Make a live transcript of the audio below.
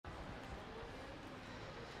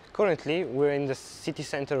Currently, we're in the city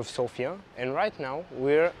center of Sofia, and right now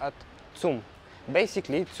we're at TSUM.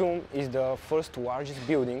 Basically, TSUM is the first largest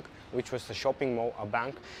building, which was a shopping mall, a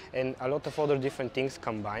bank, and a lot of other different things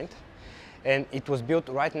combined. And it was built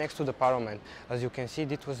right next to the parliament. As you can see,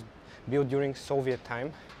 it was built during Soviet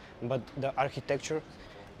time, but the architecture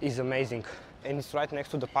is amazing. And it's right next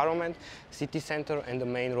to the parliament, city center, and the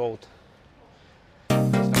main road.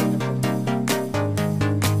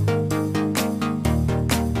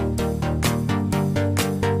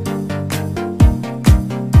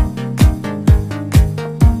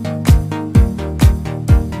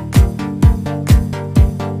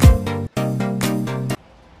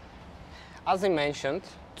 As I mentioned,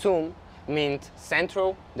 TSUM means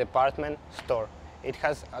Central Department Store. It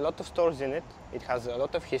has a lot of stores in it, it has a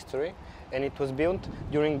lot of history, and it was built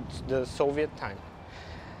during the Soviet time.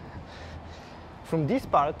 From this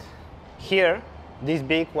part, here, this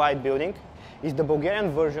big white building, is the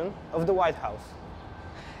Bulgarian version of the White House.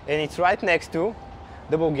 And it's right next to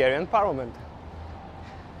the Bulgarian Parliament.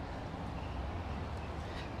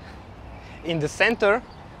 In the center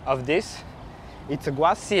of this, it's a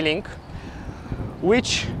glass ceiling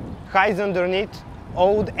which hides underneath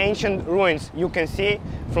old ancient ruins. You can see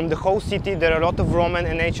from the whole city there are a lot of Roman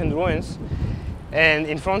and ancient ruins, and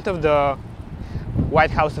in front of the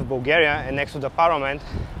White House of Bulgaria and next to the parliament,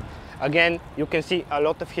 again you can see a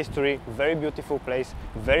lot of history. Very beautiful place,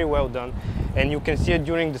 very well done, and you can see it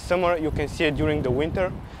during the summer, you can see it during the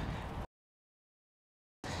winter.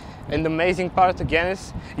 And the amazing part again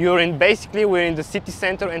is we're in the city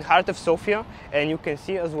center and heart of Sofia, and you can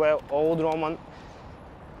see as well old Roman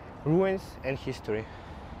ruins and history.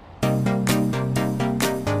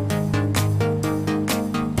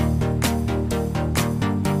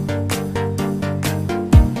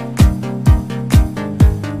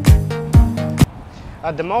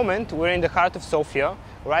 At the moment, we're in the heart of Sofia,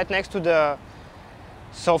 right next to the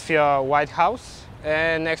Sofia White House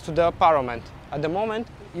and next to the parliament. At the moment,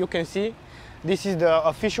 you can see this is the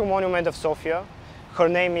official monument of Sofia. Her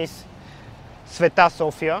name is Sveta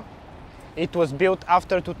Sofia. It was built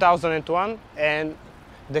after 2001, and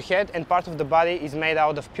the head and part of the body is made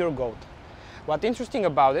out of pure gold. What's interesting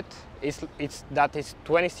about it is that it's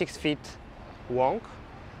 26 feet long,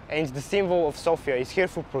 and it's the symbol of Sofia. It's here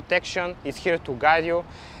for protection, it's here to guide you.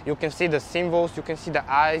 You can see the symbols, you can see the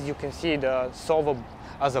eyes, you can see the soul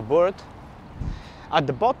as a bird. At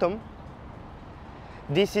the bottom,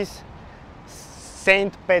 this is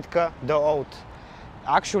Saint Petka the Oath.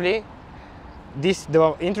 Actually,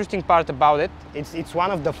 the interesting part about it, it's one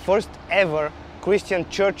of the first ever Christian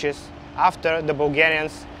churches after the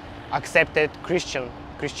Bulgarians accepted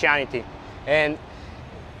Christianity. And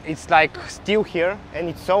it's like still here, and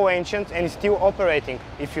it's so ancient, and it's still operating.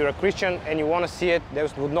 If you're a Christian and you want to see it, there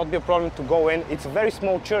would not be a problem to go in. It's a very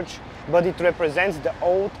small church, but it represents the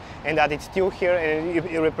oath and that it's still here, and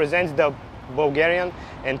it represents the Bulgarian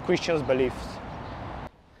and Christians' beliefs.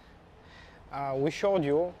 We showed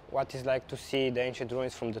you what it's like to see the ancient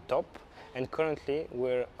ruins from the top, and currently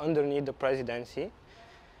we're underneath the presidency,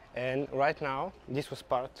 and right now this was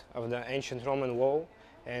part of the ancient Roman wall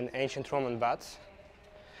and ancient Roman baths.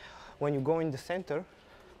 When you go in the center,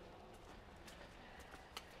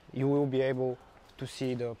 you will be able to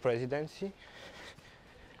see the presidency,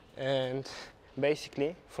 and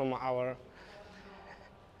basically from our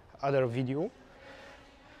other video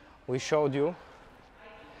we showed you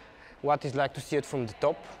what it's like to see it from the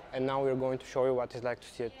top, and now we're going to show you what it's like to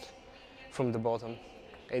see it from the bottom.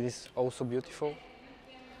 It is also beautiful.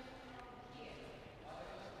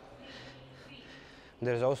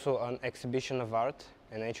 There's also an exhibition of art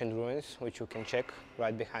and ancient ruins, which you can check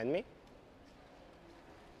right behind me.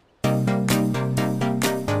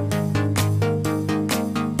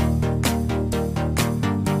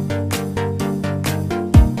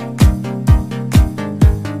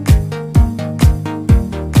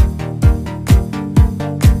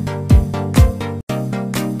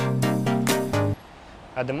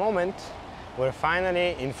 At the moment, we're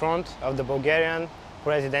finally in front of the Bulgarian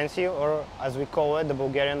presidency, or as we call it, the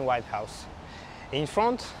Bulgarian White House. In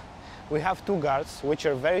front, we have two guards, which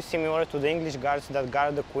are very similar to the English guards that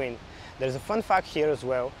guard the Queen. There's a fun fact here as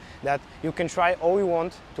well, that you can try all you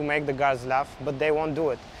want to make the guards laugh, but they won't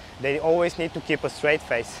do it. They always need to keep a straight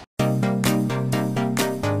face.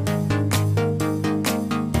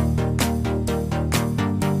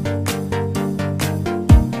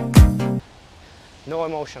 No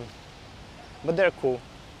emotion, but they're cool.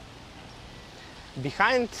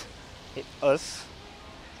 Behind us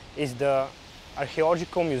is the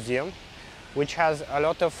Archaeological Museum, which has a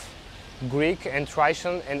lot of Greek and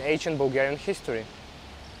Thracian and ancient Bulgarian history.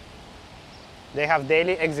 They have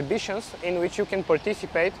daily exhibitions in which you can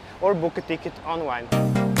participate or book a ticket online.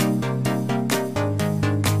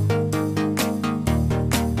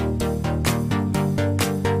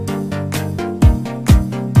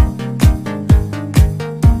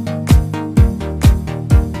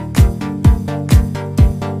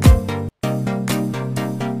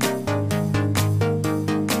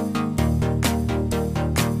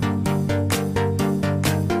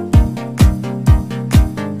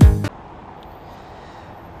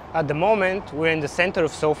 At the moment, we're in the center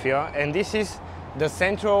of Sofia, and this is the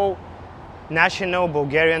Central National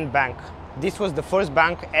Bulgarian Bank. This was the first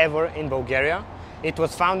bank ever in Bulgaria. It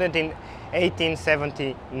was founded in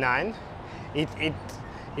 1879.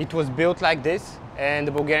 It was built like this, and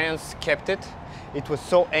the Bulgarians kept it. It was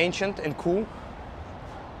so ancient and cool,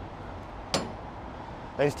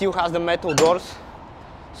 and still has the metal doors,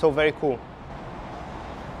 so very cool.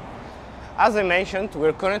 As I mentioned,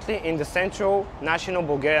 we're currently in the Central National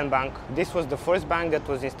Bulgarian Bank. This was the first bank that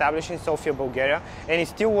was established in Sofia, Bulgaria, and it's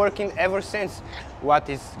still working ever since. What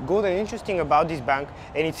is good and interesting about this bank,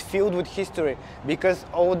 and it's filled with history, because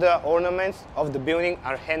all the ornaments of the building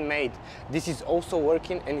are handmade. This is also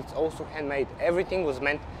working, and it's also handmade. Everything was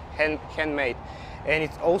meant handmade. And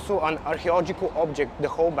it's also an archaeological object, the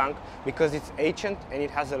whole bank, because it's ancient and it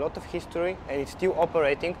has a lot of history, and it's still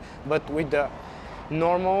operating, but with the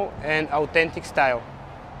normal and authentic style.